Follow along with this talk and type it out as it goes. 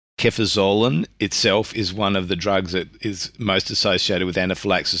Cefazolin itself is one of the drugs that is most associated with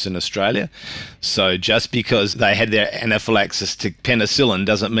anaphylaxis in Australia. So just because they had their anaphylaxis to penicillin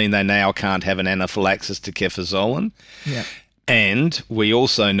doesn't mean they now can't have an anaphylaxis to cefazolin. Yeah. And we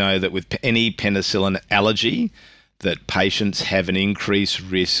also know that with any penicillin allergy, that patients have an increased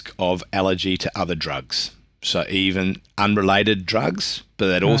risk of allergy to other drugs. So even unrelated drugs, but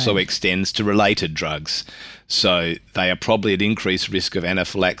that also extends to related drugs. So they are probably at increased risk of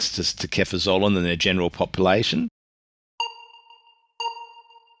anaphylaxis to cefazolin than their general population.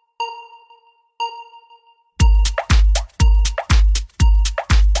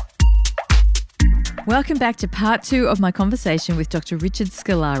 Welcome back to part 2 of my conversation with Dr Richard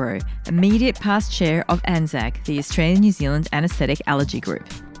Scolaro, immediate past chair of ANZAC, the Australian New Zealand Anaesthetic Allergy Group.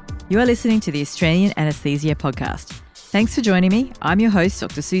 You are listening to the Australian Anaesthesia Podcast. Thanks for joining me. I'm your host,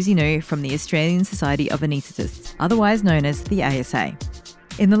 Dr Susie New from the Australian Society of Anaesthetists, otherwise known as the ASA.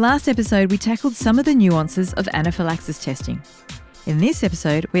 In the last episode, we tackled some of the nuances of anaphylaxis testing. In this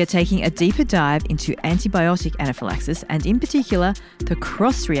episode, we are taking a deeper dive into antibiotic anaphylaxis and, in particular, the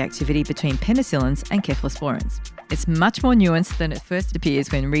cross-reactivity between penicillins and cephalosporins. It's much more nuanced than it first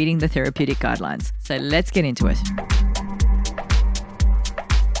appears when reading the therapeutic guidelines. So let's get into it.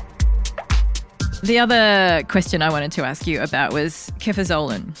 The other question I wanted to ask you about was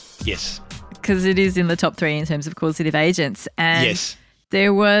cefazolin. Yes. Because it is in the top 3 in terms of causative agents. And yes.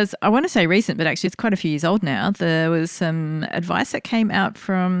 There was, I want to say recent, but actually it's quite a few years old now, there was some advice that came out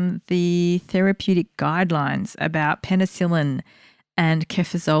from the therapeutic guidelines about penicillin and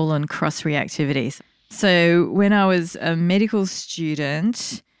cefazolin cross-reactivities. So when I was a medical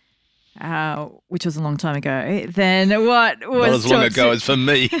student, which was a long time ago, then what was... Not as long ago as for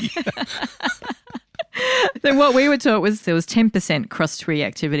me. Then what we were taught was there was 10%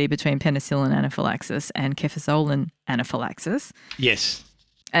 cross-reactivity between penicillin anaphylaxis and cefazolin anaphylaxis. Yes.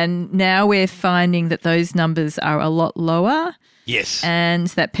 And now we're finding that those numbers are a lot lower. Yes. And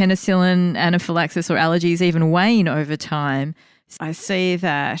that penicillin anaphylaxis or allergies even wane over time. I see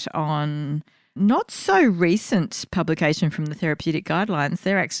that on not so recent publication from the therapeutic guidelines.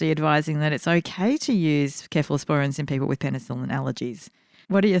 They're actually advising that it's okay to use cephalosporins in people with penicillin allergies.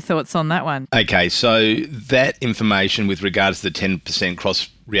 What are your thoughts on that one? Okay, so that information with regards to the 10%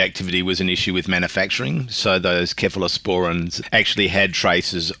 cross-reactivity was an issue with manufacturing. So those cephalosporins actually had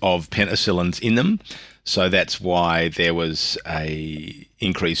traces of penicillins in them. So that's why there was a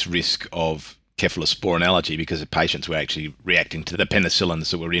increased risk of cephalosporin allergy, because the patients were actually reacting to the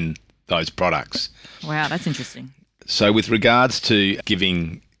penicillins that were in those products. Wow, that's interesting. So with regards to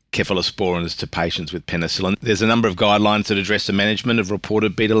giving cephalosporins to patients with penicillin, there's a number of guidelines that address the management of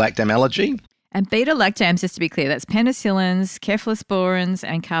reported beta-lactam allergy. And beta-lactams, just to be clear, that's penicillins, cephalosporins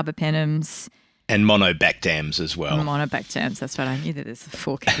and carbapenems. And monobactams as well. Monobactams, that's right. I knew that there's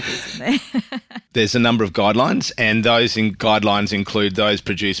 4 categories in there. There's a number of guidelines, and those guidelines include those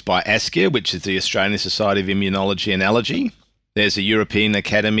produced by ASCIA, which is the Australian Society of Immunology and Allergy. There's the European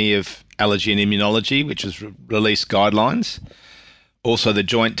Academy of Allergy and Immunology, which has released guidelines. Also, the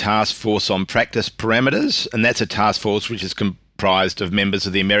Joint Task Force on Practice Parameters, and that's a task force which is comprised of members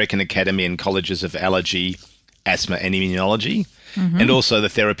of the American Academy and Colleges of Allergy, Asthma and Immunology, and also the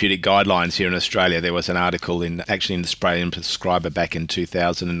therapeutic guidelines here in Australia. There was an article in the Australian Prescriber back in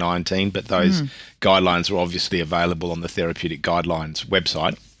 2019, but those guidelines are obviously available on the therapeutic guidelines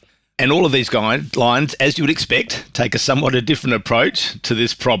website. And all of these guidelines, as you would expect, take a somewhat a different approach to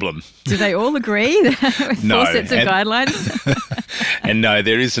this problem. Do they all agree with 4 sets of guidelines? And no,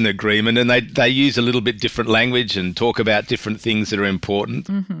 there is an agreement, and they use a little bit different language and talk about different things that are important.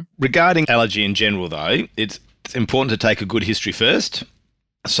 Regarding allergy in general, though, it's important to take a good history first.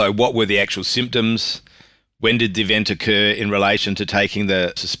 So what were the actual symptoms? When did the event occur in relation to taking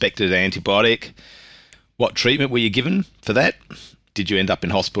the suspected antibiotic? What treatment were you given for that? Did you end up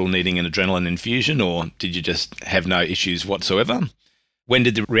in hospital needing an adrenaline infusion, or did you just have no issues whatsoever? When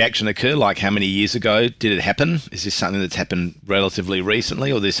did the reaction occur? Like, how many years ago did it happen? Is this something that's happened relatively recently,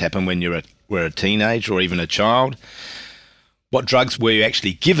 or this happened when you were a teenager or even a child? What drugs were you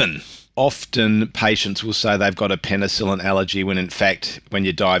actually given? Often patients will say they've got a penicillin allergy when in fact, when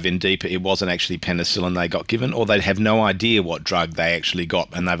you dive in deeper, it wasn't actually penicillin they got given, or they'd have no idea what drug they actually got,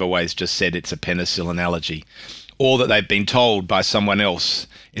 and they've always just said it's a penicillin allergy. Or that they've been told by someone else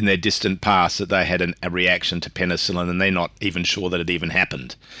in their distant past that they had a reaction to penicillin, and they're not even sure that it even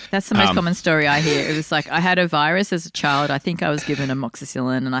happened. That's the most common story I hear. It was like, I had a virus as a child. I think I was given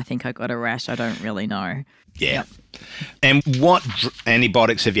amoxicillin, and I think I got a rash. I don't really know. Yeah. Yep. And what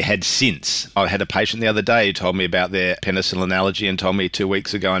antibiotics have you had since? I had a patient the other day who told me about their penicillin allergy and told me 2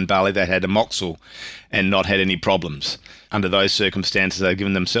 weeks ago in Bali they had Amoxil and not had any problems. Under those circumstances, they've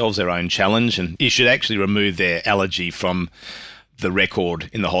given themselves their own challenge, and you should actually remove their allergy from the record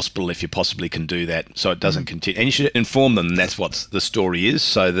in the hospital if you possibly can do that, so it doesn't continue. And you should inform them that's what the story is,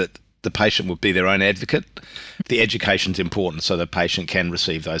 so that the patient will be their own advocate. The education's important so the patient can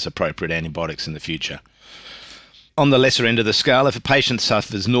receive those appropriate antibiotics in the future. On the lesser end of the scale, if a patient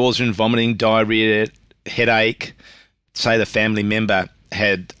suffers nausea and vomiting, diarrhea, headache, say the family member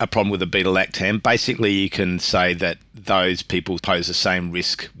had a problem with a beta-lactam, basically you can say that those people pose the same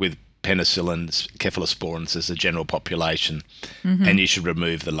risk with penicillins, cephalosporins as the general population, and you should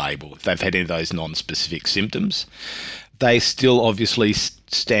remove the label if they've had any of those non-specific symptoms. They still obviously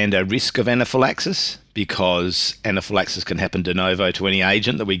stand a risk of anaphylaxis because anaphylaxis can happen de novo to any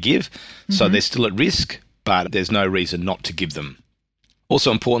agent that we give, so they're still at risk, but there's no reason not to give them.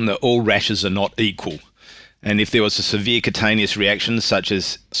 Also important that all rashes are not equal. And if there was a severe cutaneous reaction such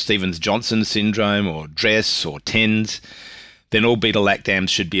as Stevens-Johnson syndrome or DRESS or TENS, then all beta-lactams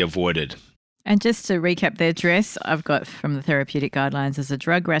should be avoided. And just to recap their DRESS, I've got from the therapeutic guidelines as a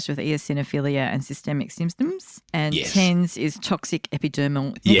drug rash with eosinophilia and systemic symptoms. And TENS is toxic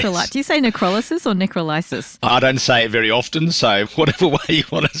epidermal necrolysis. Do you say necrolysis or necrolysis? I don't say it very often, so whatever way you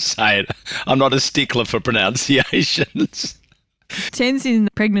want to say it. I'm not a stickler for pronunciations. TENS in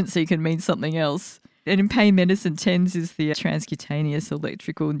pregnancy can mean something else. And in pain medicine, TENS is the transcutaneous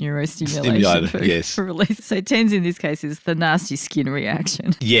electrical neurostimulation for release. So TENS in this case is the nasty skin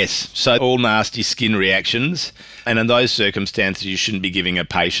reaction. Yes, so all nasty skin reactions. And in those circumstances, you shouldn't be giving a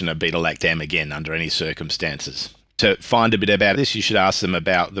patient a beta-lactam again under any circumstances. To find a bit about this, you should ask them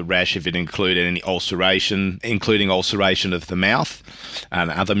about the rash if it included any ulceration, including ulceration of the mouth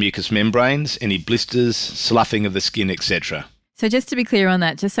and other mucous membranes, any blisters, sloughing of the skin, etc. So just to be clear on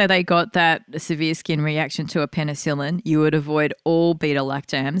that, just say they got that severe skin reaction to a penicillin, you would avoid all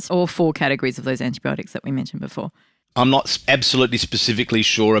beta-lactams, all 4 categories of those antibiotics that we mentioned before. I'm not absolutely specifically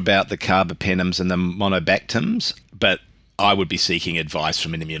sure about the carbapenems and the monobactams, but I would be seeking advice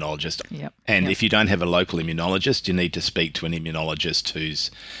from an immunologist. If you don't have a local immunologist, you need to speak to an immunologist who's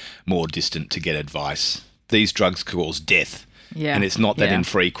more distant to get advice. These drugs cause death. And it's not that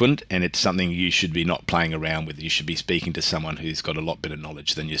infrequent, and it's something you should be not playing around with. You should be speaking to someone who's got a lot better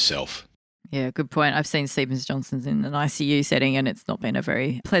knowledge than yourself. Yeah, good point. I've seen Stevens-Johnson's in an ICU setting, and it's not been a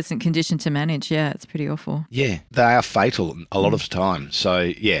very pleasant condition to manage. Yeah, it's pretty awful. Yeah, they are fatal a lot of the time.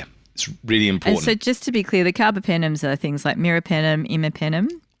 So, yeah, it's really important. And so just to be clear, the carbapenems are things like meropenem, imipenem.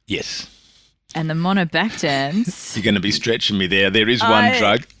 Yes. And the monobactams. You're going to be stretching me there. There is one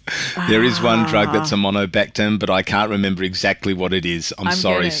drug. There is one drug that's a monobactam, but I can't remember exactly what it is. I'm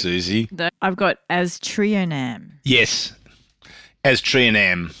sorry, Susie. I've got aztreonam. Yes,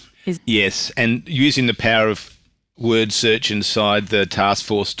 aztreonam. Yes, and using the power of word search inside the task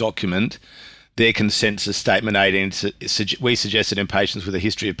force document, their consensus statement 18, we suggested in patients with a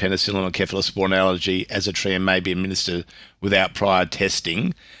history of penicillin or cephalosporin allergy, aztreonam may be administered without prior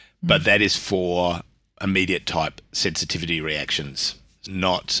testing. But that is for immediate type sensitivity reactions,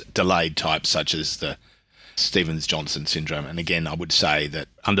 not delayed type such as the Stevens-Johnson syndrome. And again, I would say that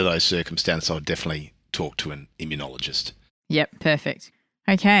under those circumstances, I would definitely talk to an immunologist. Yep, perfect.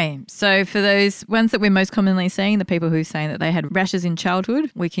 Okay, so for those ones that we're most commonly seeing, the people who are saying that they had rashes in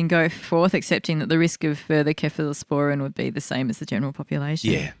childhood, we can go forth accepting that the risk of further cephalosporin would be the same as the general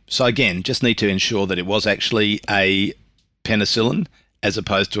population. Yeah, so again, just need to ensure that it was actually a penicillin as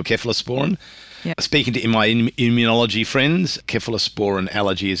opposed to a cephalosporin. Speaking to my immunology friends, cephalosporin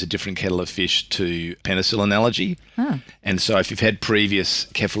allergy is a different kettle of fish to penicillin allergy. And so if you've had previous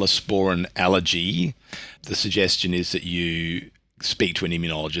cephalosporin allergy, the suggestion is that you speak to an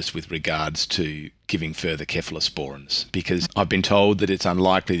immunologist with regards to giving further cephalosporins, because I've been told that it's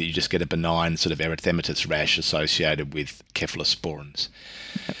unlikely that you just get a benign sort of erythematous rash associated with cephalosporins.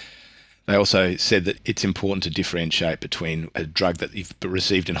 They also said that it's important to differentiate between a drug that you've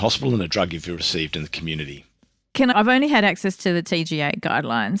received in hospital and a drug you've received in the community. I've only had access to the TGA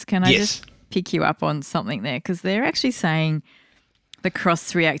guidelines. Can I just pick you up on something there? Because they're actually saying the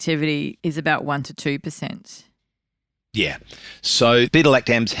cross-reactivity is about 1 to 2%. Yeah. So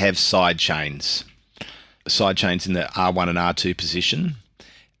beta-lactams have side chains in the R1 and R2 position.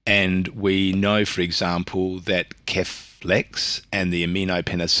 And we know, for example, that Keflex and the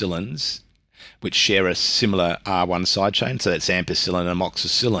aminopenicillins, which share a similar R1 side chain, so that's ampicillin and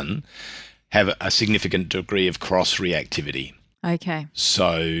amoxicillin, have a significant degree of cross-reactivity. Okay.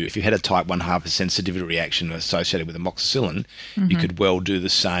 So if you had a type 1 hypersensitivity reaction associated with amoxicillin, you could well do the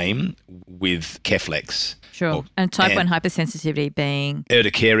same with Keflex. Sure. And type 1 hypersensitivity being?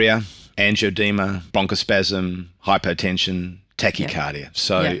 Urticaria, angioedema, bronchospasm, hypotension, tachycardia.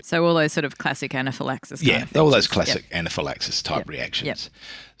 So So all those sort of classic anaphylaxis kind of all features. those classic anaphylaxis type reactions.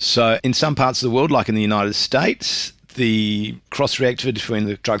 So in some parts of the world, like in the United States, the cross-reactivity between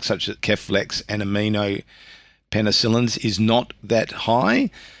the drugs such as Keflex and aminopenicillins is not that high,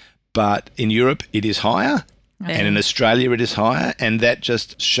 but in Europe it is higher. And in Australia, it is higher, and that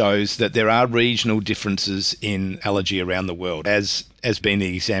just shows that there are regional differences in allergy around the world, as has been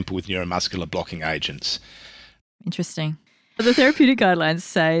the example with neuromuscular blocking agents. Interesting. The therapeutic guidelines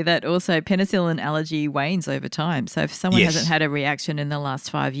say that also penicillin allergy wanes over time. So if someone hasn't had a reaction in the last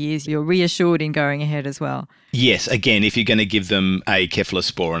 5 years, you're reassured in going ahead as well. Yes, again, if you're going to give them a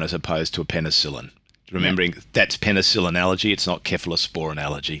cephalosporin as opposed to a penicillin. Remembering that's penicillin allergy, it's not cephalosporin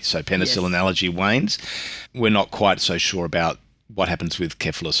allergy. So penicillin allergy wanes. We're not quite so sure about what happens with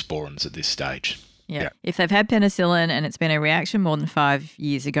cephalosporins at this stage. Yeah. If they've had penicillin and it's been a reaction more than 5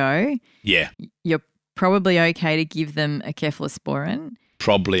 years ago, you're probably okay to give them a cephalosporin.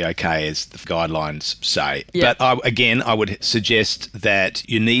 Probably okay, as the guidelines say. But I would suggest that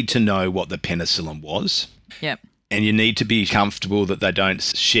you need to know what the penicillin was. Yep. And you need to be comfortable that they don't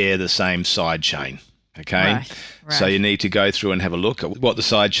share the same side chain. Okay, right. So you need to go through and have a look at what the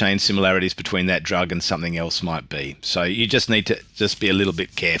side chain similarities between that drug and something else might be. So you just need to be a little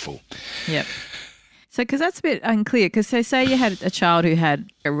bit careful. Yep. So because that's a bit unclear, because say you had a child who had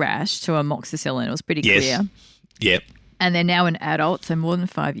a rash to amoxicillin, it was pretty clear. Yep. And they're now an adult, so more than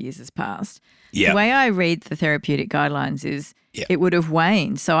 5 years has passed. Yep. The way I read the therapeutic guidelines is it would have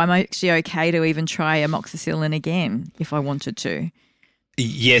waned. So I'm actually okay to even try amoxicillin again if I wanted to.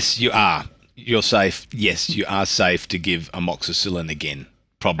 Yes, you are. You're safe. Yes, you are safe to give amoxicillin again,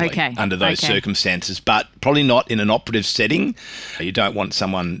 probably under those circumstances, but probably not in an operative setting. You don't want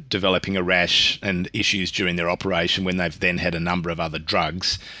someone developing a rash and issues during their operation when they've then had a number of other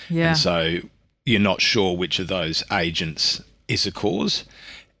drugs. Yeah. And so you're not sure which of those agents is a cause.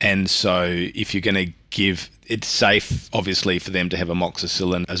 And so if you're going to give, it's safe, obviously, for them to have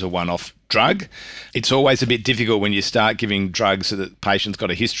amoxicillin as a one-off drug. It's always a bit difficult when you start giving drugs so that the patient's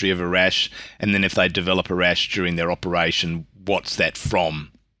got a history of a rash, and then if they develop a rash during their operation, what's that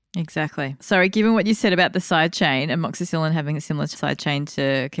from? Exactly. Sorry, given what you said about the side chain, amoxicillin having a similar side chain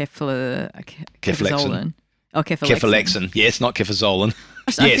to cefalexin. Oh, Cefalexin. Yes, not cefazoline.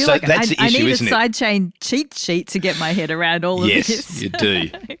 I feel like that's the issue, I need a side chain cheat sheet to get my head around all of this. Yes, you do.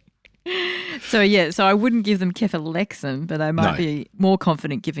 So I wouldn't give them cefalexin, but I might be more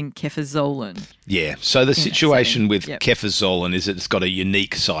confident giving cefazolin. Yeah. So the situation with cefazolin is that it's got a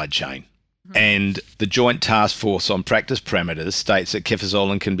unique side chain. And the Joint Task Force on Practice Parameters states that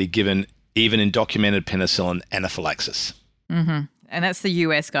cefazolin can be given even in documented penicillin anaphylaxis. Mm-hmm. And that's the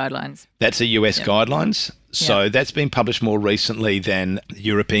US guidelines. That's the US guidelines. So that's been published more recently than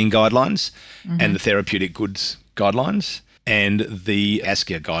European guidelines and the therapeutic goods guidelines. And the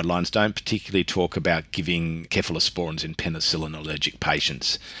ASCIA guidelines don't particularly talk about giving cephalosporins in penicillin allergic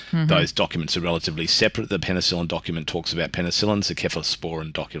patients. Those documents are relatively separate. The penicillin document talks about penicillins. The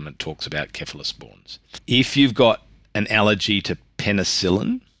cephalosporin document talks about cephalosporins. If you've got an allergy to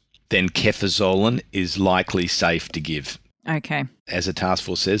penicillin, then cefazolin is likely safe to give. Okay. As the task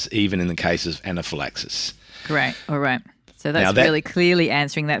force says, even in the cases of anaphylaxis. Great. All right. So that's really clearly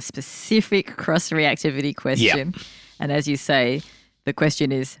answering that specific cross-reactivity question. Yep. And as you say, the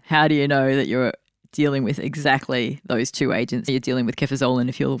question is, how do you know that you're dealing with exactly those two agents? You're dealing with cefazolin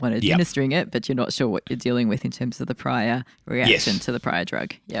if you're the one administering it, but you're not sure what you're dealing with in terms of the prior reaction to the prior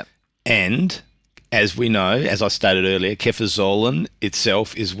drug. Yep. And as we know, as I stated earlier, cefazolin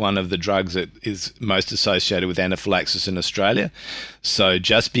itself is one of the drugs that is most associated with anaphylaxis in Australia. So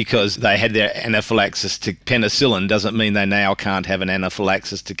just because they had their anaphylaxis to penicillin doesn't mean they now can't have an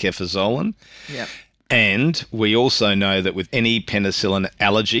anaphylaxis to cefazolin. Yep. And we also know that with any penicillin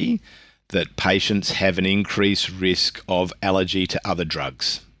allergy, that patients have an increased risk of allergy to other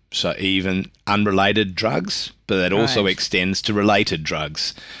drugs. So even unrelated drugs, but that also extends to related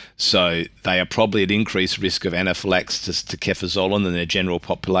drugs. So they are probably at increased risk of anaphylaxis to cefazolin than their general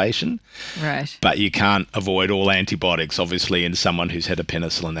population. Right. But you can't avoid all antibiotics, obviously, in someone who's had a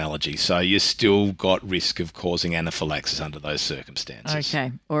penicillin allergy. So you still got risk of causing anaphylaxis under those circumstances.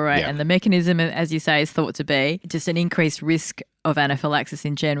 Okay. All right. Yeah. And the mechanism, as you say, is thought to be just an increased risk of anaphylaxis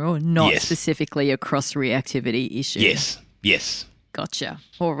in general, not specifically a cross-reactivity issue. Yes. Gotcha.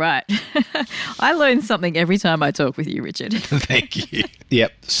 All right. I learn something every time I talk with you, Richard. Thank you.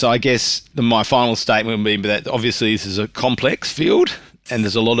 Yep. So I guess my final statement would be that obviously this is a complex field and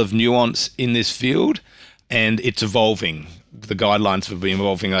there's a lot of nuance in this field and it's evolving. The guidelines have been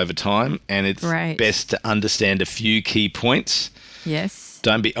evolving over time and it's best to understand a few key points. Yes.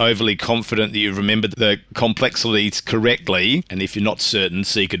 Don't be overly confident that you remember the complexities correctly, and if you're not certain,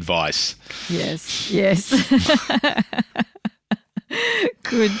 seek advice. Yes.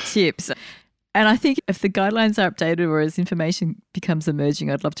 Good tips. And I think if the guidelines are updated or as information becomes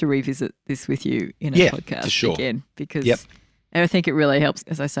emerging, I'd love to revisit this with you in a podcast for sure. again, because I think it really helps,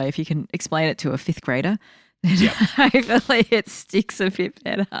 as I say, if you can explain it to a fifth grader, then hopefully it sticks a bit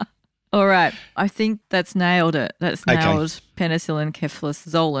better. All right. I think that's nailed it. That's nailed penicillin,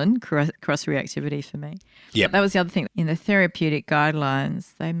 ceftriaxone, cross-reactivity for me. Yeah. That was the other thing. In the therapeutic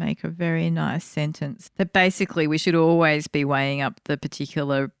guidelines, they make a very nice sentence that basically we should always be weighing up the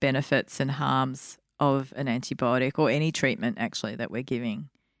particular benefits and harms of an antibiotic or any treatment actually that we're giving.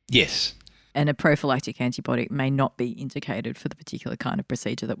 Yes. And a prophylactic antibiotic may not be indicated for the particular kind of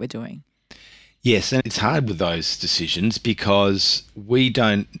procedure that we're doing. Yes, and it's hard with those decisions because we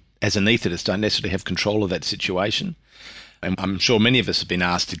don't, as anaesthetists, don't necessarily have control of that situation. And I'm sure many of us have been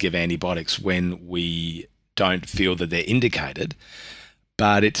asked to give antibiotics when we don't feel that they're indicated,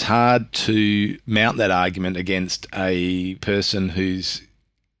 but it's hard to mount that argument against a person who's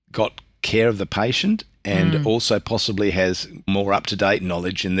got care of the patient and also possibly has more up-to-date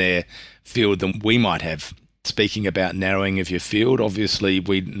knowledge in their field than we might have. Speaking about narrowing of your field, obviously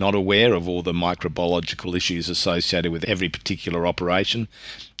we're not aware of all the microbiological issues associated with every particular operation.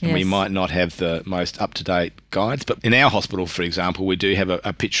 And we might not have the most up-to-date guides. But in our hospital, for example, we do have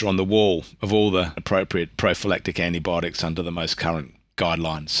a picture on the wall of all the appropriate prophylactic antibiotics under the most current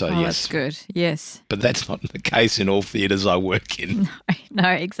guidelines. So yes. That's good. Yes. But that's not the case in all theatres I work in. No,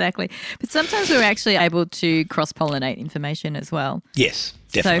 exactly. But sometimes we're actually able to cross-pollinate information as well. Yes,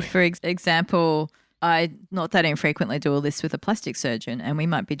 definitely. So for example, I not that infrequently do a list with a plastic surgeon, and we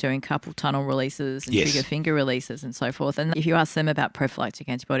might be doing carpal tunnel releases and trigger finger releases and so forth. And if you ask them about prophylactic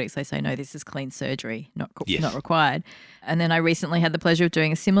antibiotics, they say, no, this is clean surgery, not required. And then I recently had the pleasure of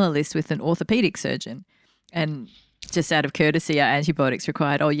doing a similar list with an orthopedic surgeon. And just out of courtesy, are antibiotics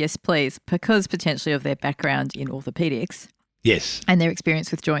required? Oh, yes, please, because potentially of their background in orthopedics. Yes. And their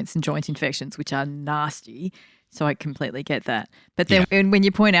experience with joints and joint infections, which are nasty. So I completely get that. But then when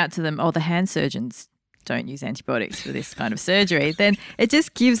you point out to them, oh, the hand surgeons don't use antibiotics for this kind of surgery, then it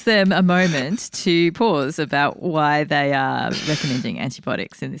just gives them a moment to pause about why they are recommending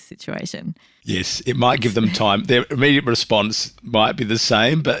antibiotics in this situation. Yes, it might give them time. Their immediate response might be the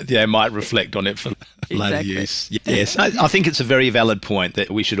same, but they might reflect on it for later use. Yes, I think it's a very valid point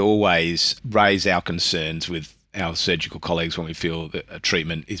that we should always raise our concerns with our surgical colleagues when we feel that a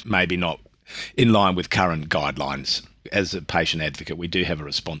treatment is maybe not in line with current guidelines. As a patient advocate, we do have a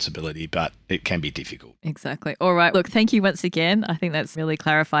responsibility, but it can be difficult. Exactly. All right. Look, thank you once again. I think that's really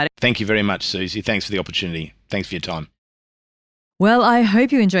clarified. Thank you very much, Susie. Thanks for the opportunity. Thanks for your time. Well, I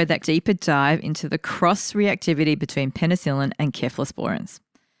hope you enjoyed that deeper dive into the cross-reactivity between penicillin and cephalosporins.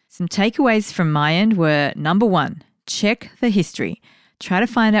 Some takeaways from my end were, number one, check the history. Try to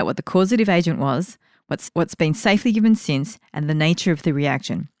find out what the causative agent was, what's been safely given since, and the nature of the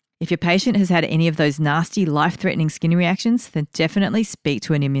reaction. If your patient has had any of those nasty, life-threatening skin reactions, then definitely speak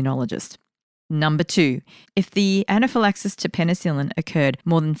to an immunologist. Number two, if the anaphylaxis to penicillin occurred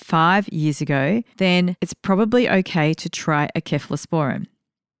more than 5 years ago, then it's probably okay to try a cephalosporin.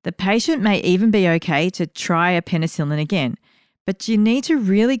 The patient may even be okay to try a penicillin again, but you need to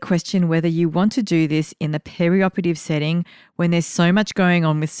really question whether you want to do this in the perioperative setting when there's so much going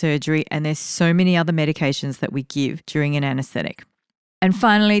on with surgery and there's so many other medications that we give during an anaesthetic. And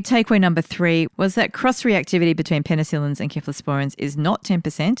finally, takeaway number 3 was that cross-reactivity between penicillins and cephalosporins is not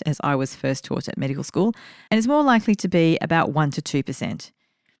 10%, as I was first taught at medical school, and is more likely to be about 1 to 2%.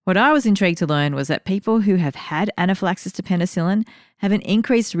 What I was intrigued to learn was that people who have had anaphylaxis to penicillin have an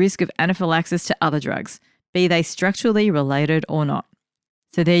increased risk of anaphylaxis to other drugs, be they structurally related or not.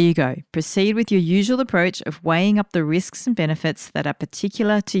 So there you go. Proceed with your usual approach of weighing up the risks and benefits that are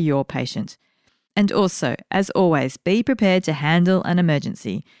particular to your patient. And also, as always, be prepared to handle an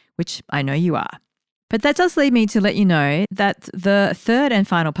emergency, which I know you are. But that does lead me to let you know that the third and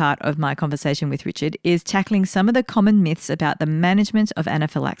final part of my conversation with Richard is tackling some of the common myths about the management of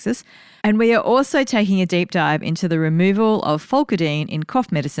anaphylaxis. And we are also taking a deep dive into the removal of Folcodine in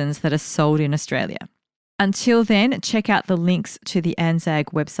cough medicines that are sold in Australia. Until then, check out the links to the ANZAG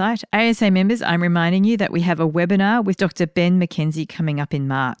website. ASA members, I'm reminding you that we have a webinar with Dr. Ben McKenzie coming up in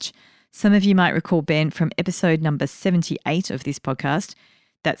March. Some of you might recall Ben from episode number 78 of this podcast.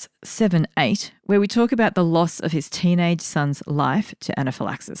 That's 78, where we talk about the loss of his teenage son's life to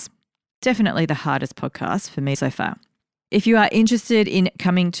anaphylaxis. Definitely the hardest podcast for me so far. If you are interested in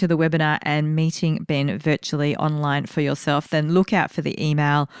coming to the webinar and meeting Ben virtually online for yourself, then look out for the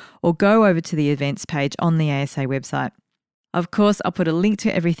email or go over to the events page on the ASA website. Of course, I'll put a link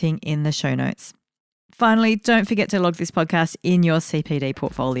to everything in the show notes. Finally, don't forget to log this podcast in your CPD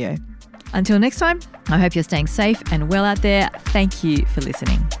portfolio. Until next time, I hope you're staying safe and well out there. Thank you for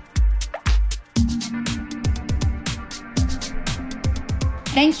listening.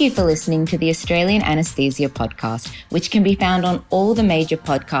 Thank you for listening to the Australian Anaesthesia Podcast, which can be found on all the major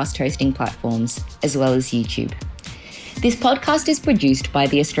podcast hosting platforms, as well as YouTube. This podcast is produced by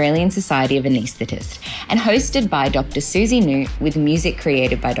the Australian Society of Anaesthetists and hosted by Dr. Susie Newt with music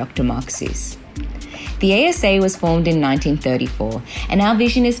created by Dr. Mark Seuss. The ASA was formed in 1934, and our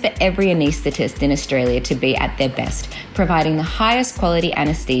vision is for every anaesthetist in Australia to be at their best, providing the highest quality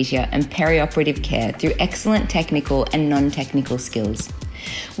anaesthesia and perioperative care through excellent technical and non-technical skills.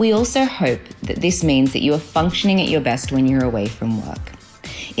 We also hope that this means that you are functioning at your best when you're away from work.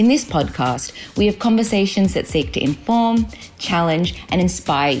 In this podcast, we have conversations that seek to inform, challenge, and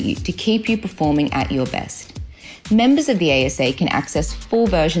inspire you to keep you performing at your best. Members of the ASA can access full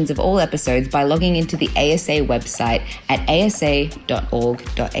versions of all episodes by logging into the ASA website at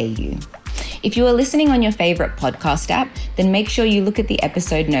asa.org.au. If you are listening on your favourite podcast app, then make sure you look at the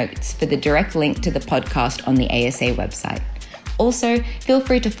episode notes for the direct link to the podcast on the ASA website. Also, feel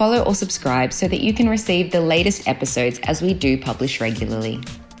free to follow or subscribe so that you can receive the latest episodes as we do publish regularly.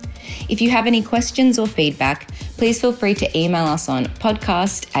 If you have any questions or feedback, please feel free to email us on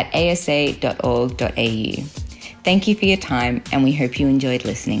podcast@asa.org.au. Thank you for your time, and we hope you enjoyed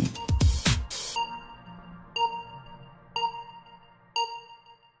listening.